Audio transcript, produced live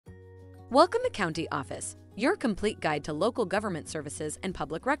Welcome to County Office, your complete guide to local government services and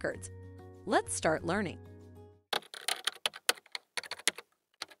public records. Let's start learning.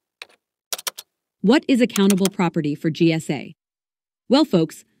 What is accountable property for GSA? Well,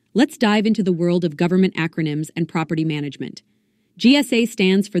 folks, let's dive into the world of government acronyms and property management. GSA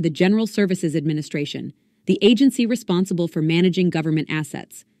stands for the General Services Administration, the agency responsible for managing government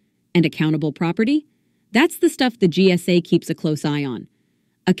assets. And accountable property? That's the stuff the GSA keeps a close eye on.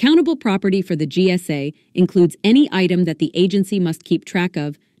 Accountable property for the GSA includes any item that the agency must keep track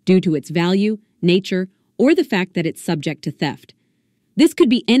of due to its value, nature, or the fact that it's subject to theft. This could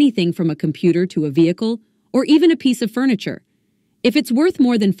be anything from a computer to a vehicle, or even a piece of furniture. If it's worth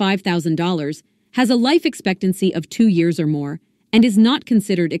more than $5,000, has a life expectancy of 2 years or more, and is not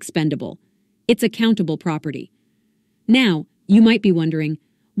considered expendable, it's accountable property. Now, you might be wondering,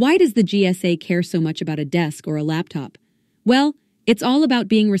 why does the GSA care so much about a desk or a laptop? Well, it's all about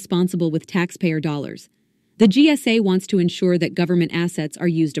being responsible with taxpayer dollars. The GSA wants to ensure that government assets are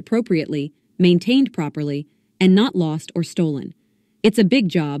used appropriately, maintained properly, and not lost or stolen. It's a big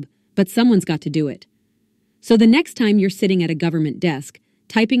job, but someone's got to do it. So the next time you're sitting at a government desk,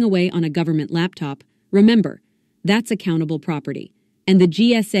 typing away on a government laptop, remember, that's accountable property, and the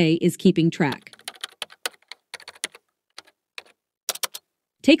GSA is keeping track.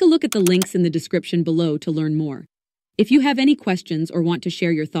 Take a look at the links in the description below to learn more. If you have any questions or want to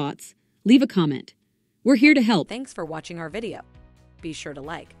share your thoughts, leave a comment. We're here to help. Thanks for watching our video. Be sure to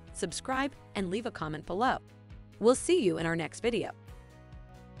like, subscribe, and leave a comment below. We'll see you in our next video.